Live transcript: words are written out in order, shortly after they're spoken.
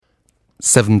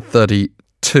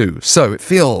7:32. So it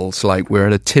feels like we're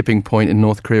at a tipping point in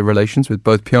North Korea relations, with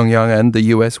both Pyongyang and the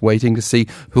US waiting to see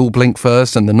who'll blink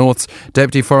first, and the North's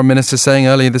deputy foreign minister saying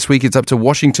earlier this week it's up to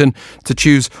Washington to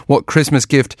choose what Christmas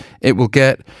gift it will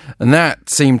get. And that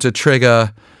seemed to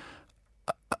trigger,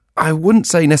 I wouldn't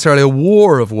say necessarily a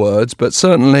war of words, but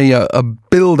certainly a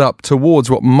build-up towards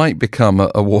what might become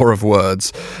a war of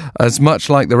words. As much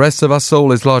like the rest of us,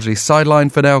 Seoul is largely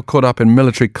sidelined for now, caught up in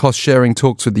military cost-sharing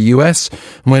talks with the US.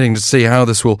 I'm waiting to see how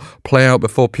this will play out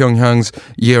before Pyongyang's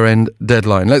year-end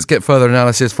deadline. Let's get further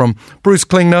analysis from Bruce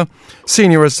Klingner,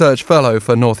 Senior Research Fellow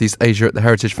for Northeast Asia at the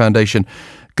Heritage Foundation.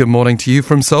 Good morning to you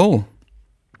from Seoul.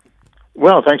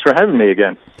 Well, thanks for having me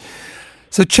again.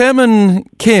 So Chairman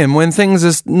Kim, when things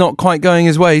are not quite going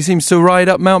his way, he seems to ride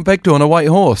up Mount Baekdu on a white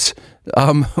horse.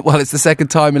 Well, it's the second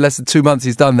time in less than 2 months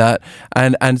he's done that,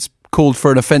 and it's called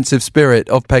for an offensive spirit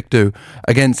of Baekdu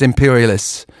against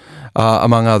imperialists,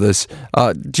 among others.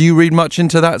 Do you read much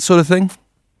into that sort of thing?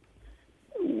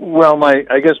 Well,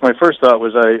 I guess my first thought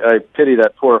was I pity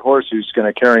that poor horse who's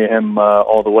going to carry him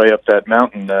all the way up that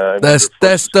mountain.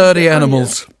 They're sturdy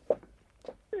animals.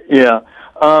 Yeah.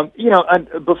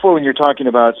 Before, when you're talking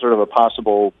about sort of a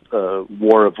possible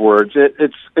war of words,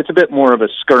 it's a bit more of a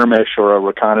skirmish or a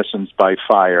reconnaissance by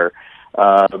fire.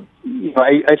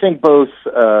 I think both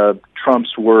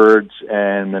Trump's words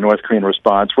and the North Korean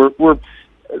response were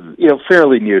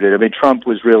fairly muted. I mean, Trump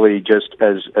was really just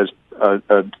as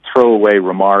a throwaway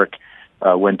remark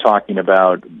when talking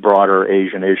about broader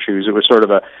Asian issues. It was sort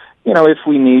of a, if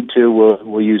we need to,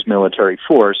 we'll use military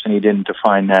force, and he didn't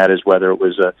define that as whether it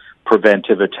was a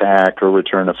preventive attack or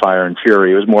return to fire and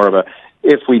fury. It was more of a,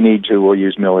 if we need to, we'll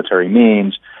use military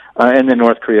means. And then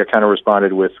North Korea kind of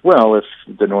responded with, well, if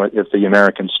the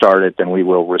Americans start it, then we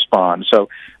will respond. So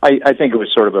I think it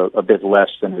was sort of a bit less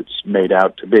than it's made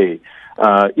out to be.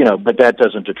 But that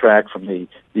doesn't detract from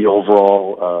the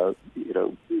overall,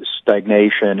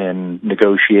 stagnation and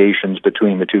negotiations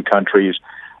between the two countries,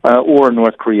 or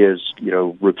North Korea's,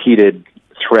 repeated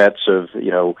threats of,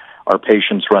 our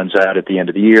patience runs out at the end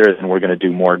of the year, and we're going to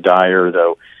do more dire,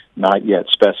 though not yet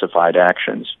specified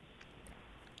actions.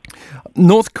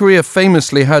 North Korea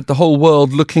famously had the whole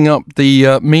world looking up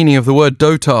the meaning of the word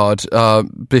dotard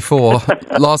before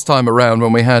last time around,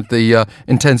 when we had the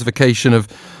intensification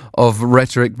of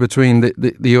rhetoric between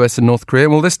the US and North Korea.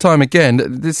 Well, this time again,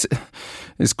 this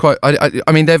is quite...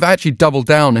 I mean, they've actually doubled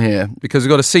down here, because we've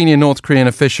got a senior North Korean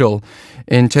official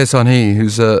in Choi Sun-hee,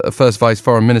 who's a first vice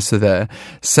foreign minister there,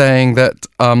 saying that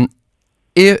I'm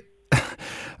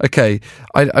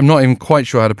not even quite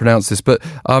sure how to pronounce this, but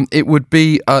it would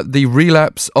be the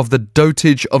relapse of the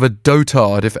dotage of a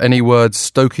dotard if any words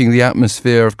stoking the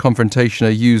atmosphere of confrontation are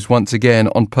used once again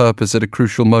on purpose at a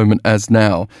crucial moment as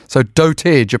now. So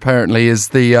dotage apparently is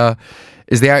the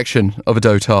action of a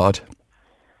dotard.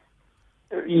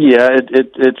 Yeah,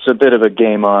 it's a bit of a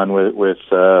game on with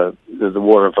the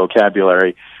war of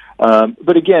vocabulary.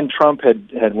 But again, Trump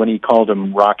had when he called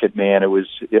him Rocket Man,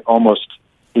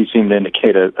 he seemed to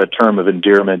indicate a term of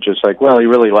endearment, just like, well, he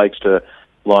really likes to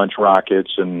launch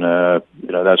rockets, and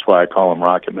that's why I call him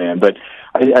Rocket Man. But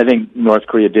I think North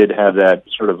Korea did have that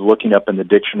sort of looking up in the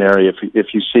dictionary.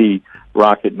 If you see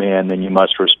Rocket Man, then you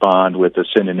must respond with a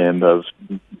synonym of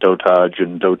dotage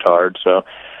and dotard. So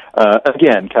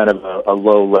again, kind of a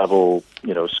low level,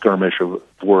 skirmish of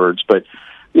words. But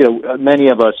many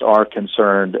of us are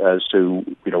concerned as to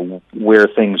where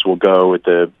things will go at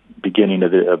the beginning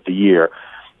of the year.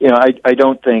 I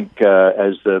don't think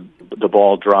as the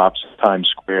ball drops in Times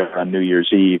Square on New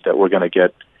Year's Eve that we're going to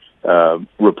get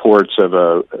reports of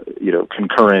a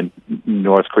concurrent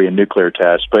North Korean nuclear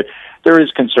test, but there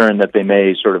is concern that they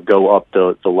may sort of go up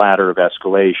the ladder of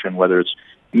escalation, whether it's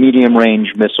medium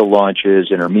range missile launches,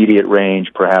 intermediate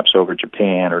range, perhaps over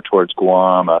Japan or towards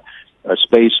Guam, a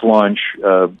space launch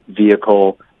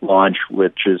vehicle launch,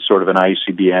 which is sort of an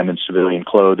ICBM in civilian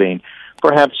clothing.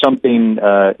 Perhaps something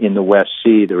in the West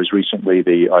Sea. There was recently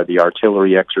the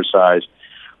artillery exercise.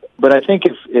 But I think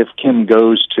if Kim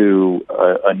goes to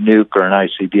a nuke or an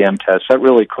ICBM test, that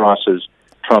really crosses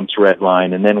Trump's red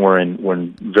line, and then we're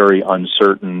in very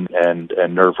uncertain and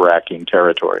nerve-wracking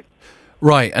territory.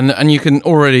 Right, and you can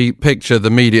already picture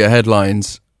the media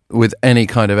headlines with any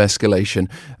kind of escalation.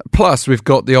 Plus, we've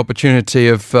got the opportunity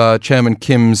of Chairman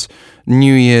Kim's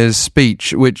New Year's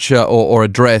speech, which or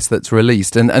address that's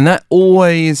released, and that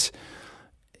always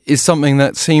is something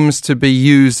that seems to be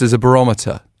used as a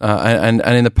barometer, and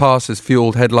in the past has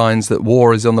fueled headlines that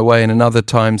war is on the way, and in other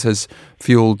times has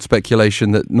fueled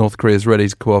speculation that North Korea is ready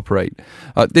to cooperate.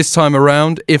 This time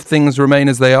around, if things remain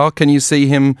as they are, can you see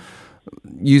him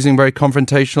using very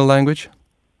confrontational language?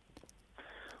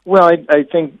 Well, I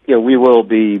think we will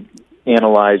be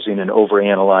analyzing and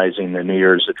overanalyzing the New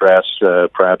Year's address,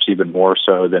 perhaps even more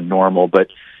so than normal. But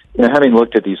having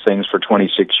looked at these things for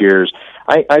 26 years,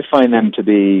 I find them to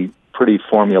be pretty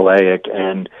formulaic,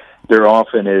 and there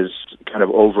often is kind of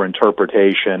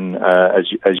overinterpretation,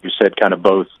 as you said, kind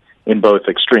of in both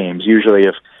extremes. Usually,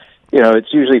 if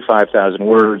it's usually 5,000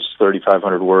 words,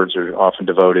 3,500 words are often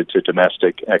devoted to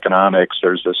domestic economics.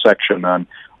 There's a section on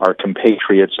our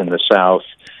compatriots in the South.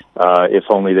 If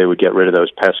only they would get rid of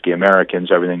those pesky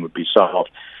Americans, everything would be solved.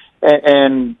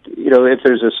 And if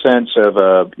there's a sense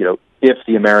of, if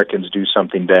the Americans do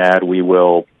something bad, we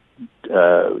will,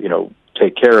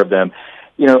 take care of them.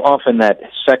 Often that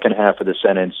second half of the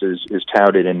sentence is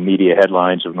touted in media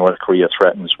headlines of North Korea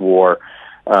threatens war.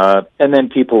 And then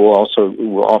people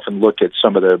will often look at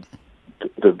some of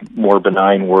the more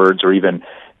benign words, or even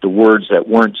the words that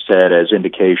weren't said, as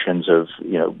indications of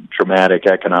dramatic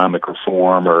economic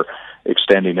reform or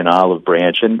extending an olive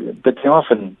branch. But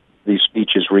these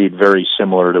speeches read very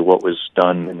similar to what was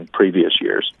done in previous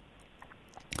years.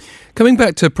 Coming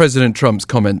back to President Trump's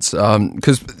comments,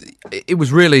 because it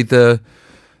was really the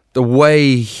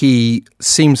way he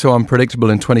seemed so unpredictable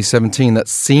in 2017 that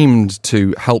seemed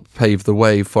to help pave the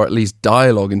way for at least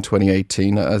dialogue in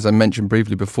 2018. As I mentioned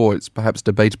briefly before, it's perhaps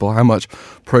debatable how much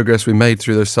progress we made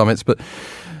through those summits, but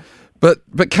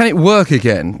can it work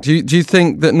again? Do you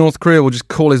think that North Korea will just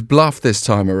call his bluff this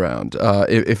time around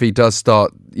if he does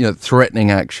start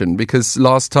threatening action? Because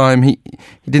last time he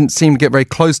didn't seem to get very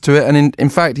close to it, and in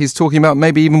fact he's talking about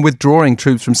maybe even withdrawing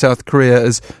troops from South Korea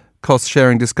as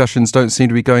cost-sharing discussions don't seem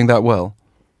to be going that well.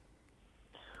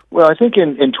 Well, I think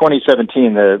in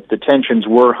 2017 the tensions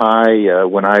were high.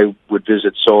 When I would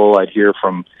visit Seoul, I'd hear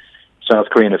from South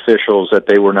Korean officials that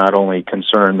they were not only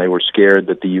concerned, they were scared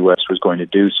that the U.S. was going to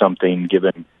do something,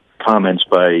 given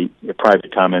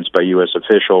private comments by U.S.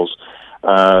 officials.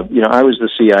 I was the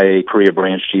CIA Korea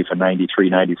branch chief in 93,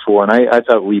 94, and I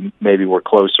thought we maybe were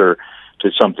closer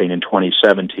to something in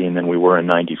 2017 than we were in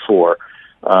 94.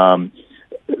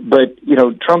 But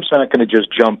Trump's not going to just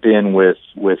jump in with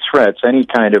threats. Any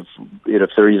kind of, if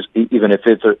there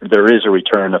is a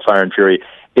return to fire and fury,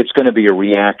 it's going to be a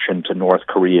reaction to North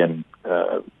Korean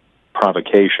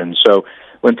provocation. So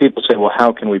when people say, "Well,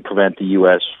 how can we prevent the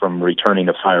U.S. from returning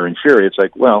to fire and fury?" It's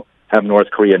like, well, have North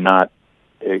Korea not,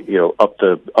 up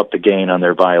the gain on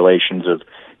their violations of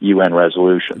UN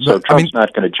resolutions. So Trump's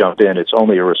not going to jump in. It's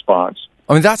only a response.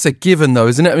 I mean, that's a given, though,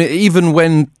 isn't it? I mean, even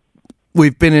when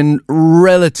we've been in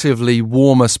relatively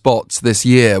warmer spots this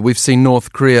year, we've seen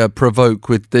North Korea provoke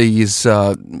with these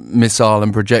missile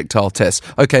and projectile tests.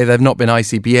 Okay, they've not been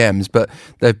ICBMs, but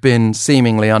they've been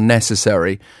seemingly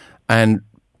unnecessary and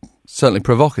certainly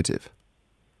provocative.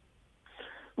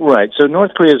 Right. So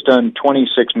North Korea has done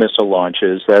 26 missile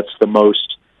launches. That's the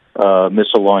most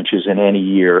missile launches in any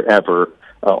year ever.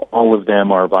 All of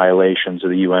them are violations of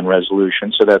the UN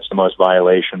resolution, so that's the most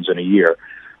violations in a year.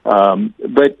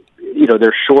 But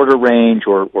they're shorter range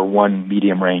or one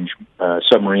medium range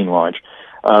submarine launch.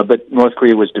 But North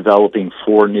Korea was developing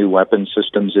 4 new weapon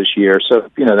systems this year, so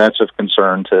that's of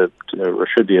concern or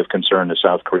should be of concern to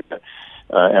South Korea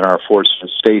and our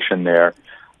forces stationed there.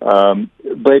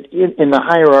 But in the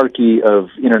hierarchy of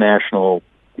international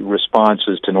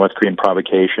responses to North Korean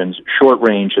provocations, short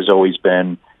range has always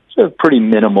been a pretty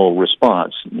minimal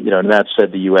response. And that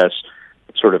said, the U.S.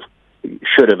 sort of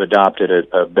should have adopted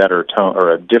a better tone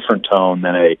or a different tone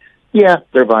than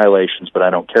they're violations, but I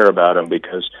don't care about them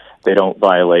because they don't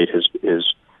violate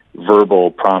his verbal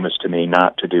promise to me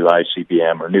not to do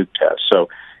ICBM or nuke tests. So,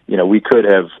 we could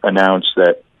have announced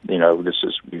that,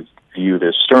 we view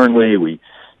this sternly,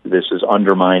 this is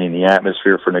undermining the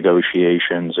atmosphere for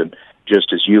negotiations, and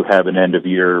just as you have an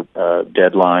end-of-year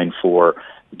deadline for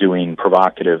doing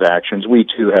provocative actions, we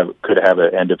too could have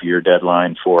an end-of-year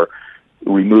deadline for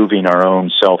removing our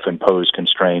own self-imposed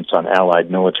constraints on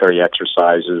allied military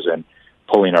exercises and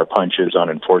pulling our punches on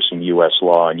enforcing U.S.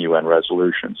 law and UN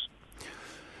resolutions.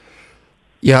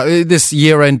 Yeah, this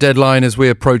year-end deadline, as we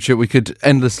approach it, we could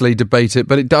endlessly debate it,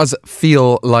 but it does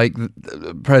feel like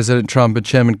President Trump and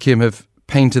Chairman Kim have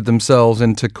painted themselves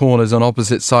into corners on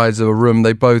opposite sides of a room.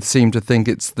 They both seem to think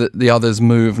it's the other's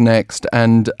move next,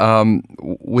 and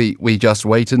we just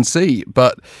wait and see.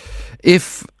 But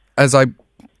if, as I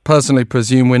personally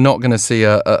presume, we're not going to see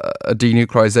a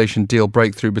denuclearization deal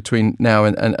breakthrough between now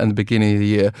and the beginning of the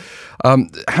year,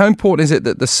 how important is it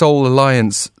that the Seoul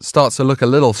alliance starts to look a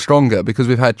little stronger? Because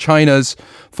we've had China's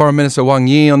Foreign Minister Wang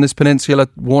Yi on this peninsula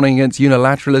warning against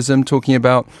unilateralism, talking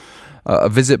about a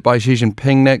visit by Xi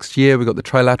Jinping next year. We've got the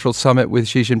trilateral summit with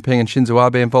Xi Jinping and Shinzo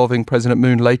Abe involving President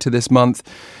Moon later this month.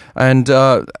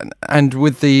 and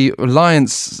with the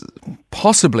alliance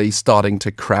possibly starting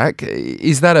to crack,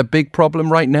 is that a big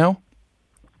problem right now?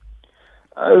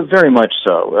 Very much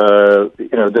so.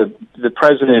 The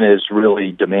president is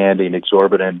really demanding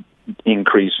exorbitant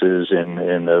increases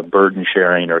in the burden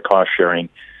sharing or cost sharing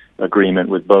agreement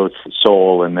with both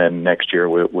Seoul and then next year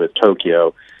with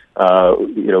Tokyo.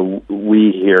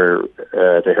 We here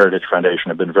at the Heritage Foundation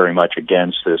have been very much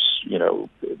against this,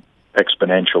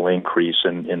 exponential increase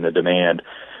in the demand.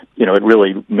 It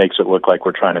really makes it look like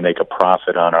we're trying to make a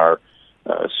profit on our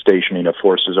stationing of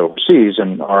forces overseas,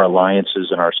 and our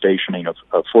alliances and our stationing of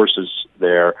forces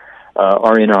there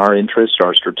are in our interest,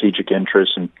 our strategic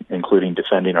interests, including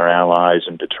defending our allies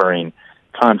and deterring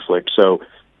conflict. So,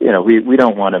 we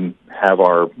don't want to have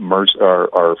our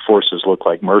forces look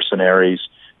like mercenaries.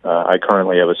 I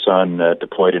currently have a son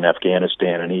deployed in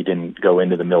Afghanistan, and he didn't go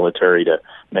into the military to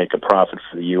make a profit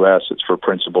for the U.S. It's for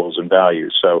principles and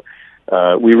values. So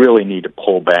we really need to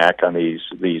pull back on these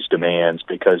demands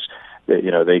because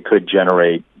they could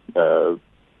generate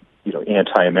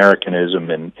anti-Americanism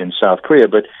in South Korea.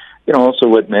 But also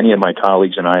what many of my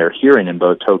colleagues and I are hearing in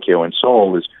both Tokyo and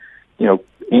Seoul is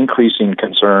increasing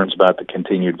concerns about the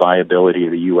continued viability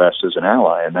of the U.S. as an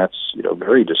ally, and that's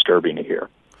very disturbing to hear.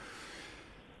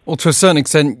 Well, to a certain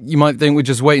extent, you might think we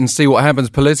just wait and see what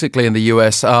happens politically in the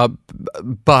US.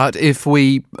 But if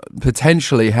we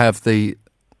potentially have the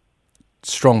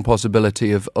strong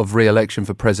possibility of re-election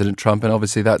for President Trump, and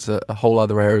obviously that's a whole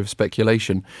other area of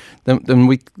speculation, then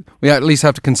we at least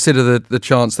have to consider the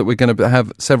chance that we're going to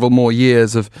have several more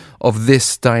years of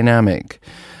this dynamic.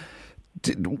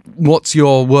 What's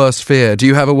your worst fear? Do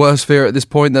you have a worst fear at this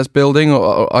point that's building,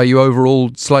 or are you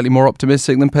overall slightly more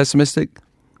optimistic than pessimistic?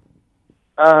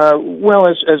 Well,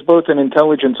 as both an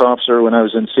intelligence officer when I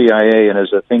was in CIA and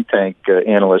as a think tank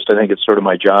analyst, I think it's sort of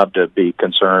my job to be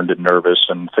concerned and nervous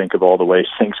and think of all the ways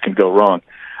things can go wrong.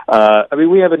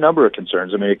 We have a number of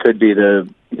concerns. It could be the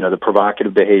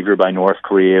provocative behavior by North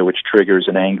Korea, which triggers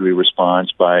an angry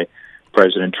response by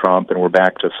President Trump, and we're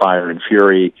back to fire and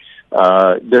fury.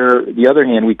 The other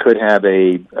hand, we could have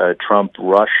a Trump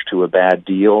rush to a bad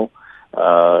deal,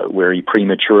 where he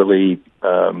prematurely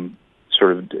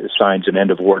sort of signs an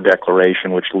end-of-war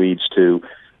declaration, which leads to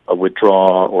a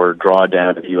withdrawal or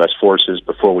drawdown of the U.S. forces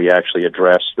before we actually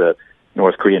address the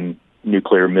North Korean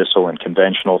nuclear missile and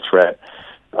conventional threat.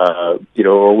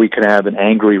 Or we could have an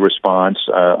angry response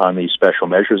on the special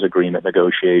measures agreement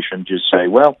negotiation, just say,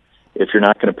 well, if you're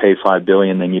not going to pay $5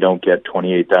 billion, then you don't get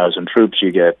 28,000 troops,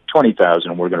 you get 20,000,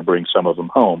 and we're going to bring some of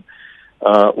them home.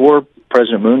 Or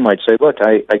President Moon might say, look,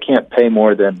 I can't pay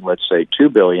more than, let's say,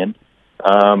 $2 billion.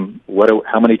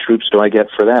 How many troops do I get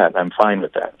for that? I'm fine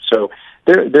with that. So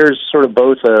there's sort of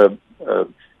both a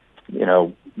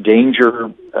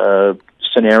danger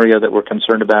scenario that we're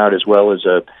concerned about, as well as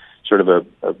a sort of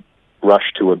a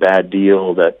rush to a bad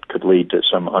deal that could lead to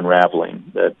some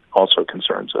unraveling that also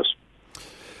concerns us.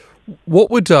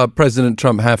 What would President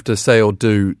Trump have to say or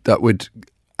do that would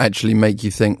actually make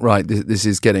you think, right, this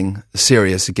is getting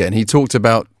serious again? He talked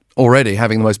about already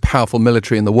having the most powerful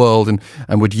military in the world and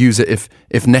would use it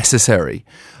if necessary.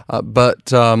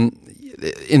 But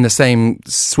in the same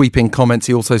sweeping comments,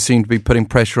 he also seemed to be putting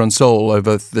pressure on Seoul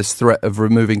over this threat of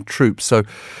removing troops. So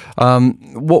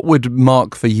what would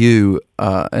mark for you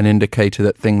an indicator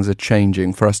that things are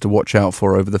changing for us to watch out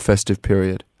for over the festive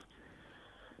period?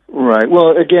 Right.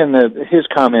 Well, again, his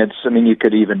comments, you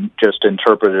could even just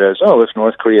interpret it as, if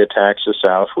North Korea attacks the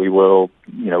South, we will,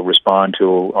 respond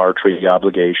to our treaty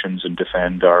obligations and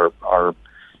defend our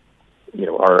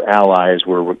allies,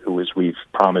 as we've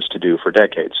promised to do for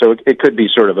decades. So it could be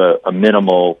sort of a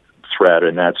minimal threat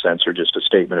in that sense, or just a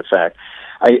statement of fact.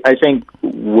 I think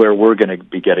where we're going to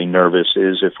be getting nervous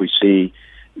is if we see,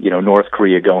 North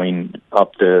Korea going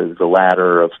up the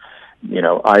ladder of,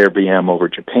 IRBM over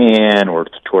Japan or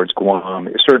towards Guam.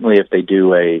 Certainly if they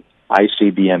do a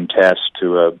ICBM test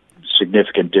to a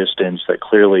significant distance that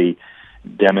clearly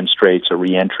demonstrates a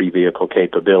reentry vehicle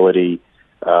capability,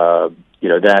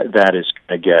 that is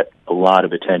going to get a lot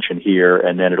of attention here,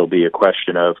 and then it'll be a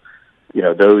question of,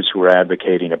 those who are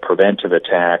advocating a preventive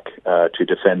attack to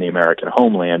defend the American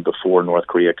homeland before North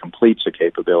Korea completes the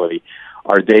capability,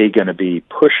 are they going to be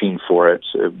pushing for it?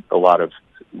 A lot of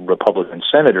Republican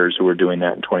senators who were doing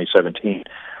that in 2017,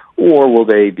 or will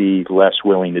they be less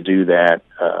willing to do that,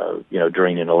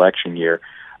 during an election year?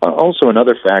 Also,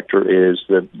 another factor is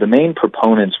the main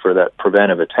proponents for that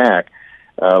preventive attack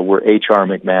were H.R.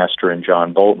 McMaster and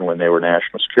John Bolton when they were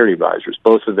national security advisors.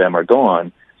 Both of them are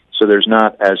gone, so there's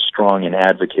not as strong an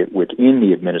advocate within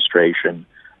the administration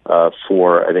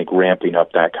for, I think, ramping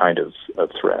up that kind of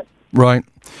threat. Right.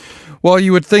 Well,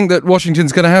 you would think that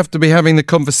Washington's going to have to be having the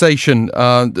conversation,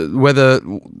 whether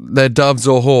they're doves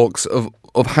or hawks,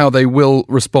 of how they will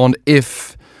respond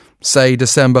if, say,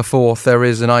 December 4th, there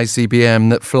is an ICBM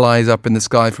that flies up in the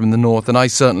sky from the north. And I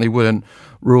certainly wouldn't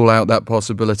rule out that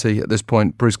possibility at this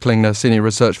point. Bruce Klingner, Senior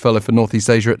Research Fellow for Northeast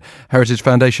Asia at Heritage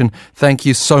Foundation, thank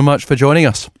you so much for joining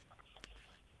us.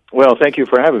 Well, thank you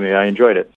for having me. I enjoyed it.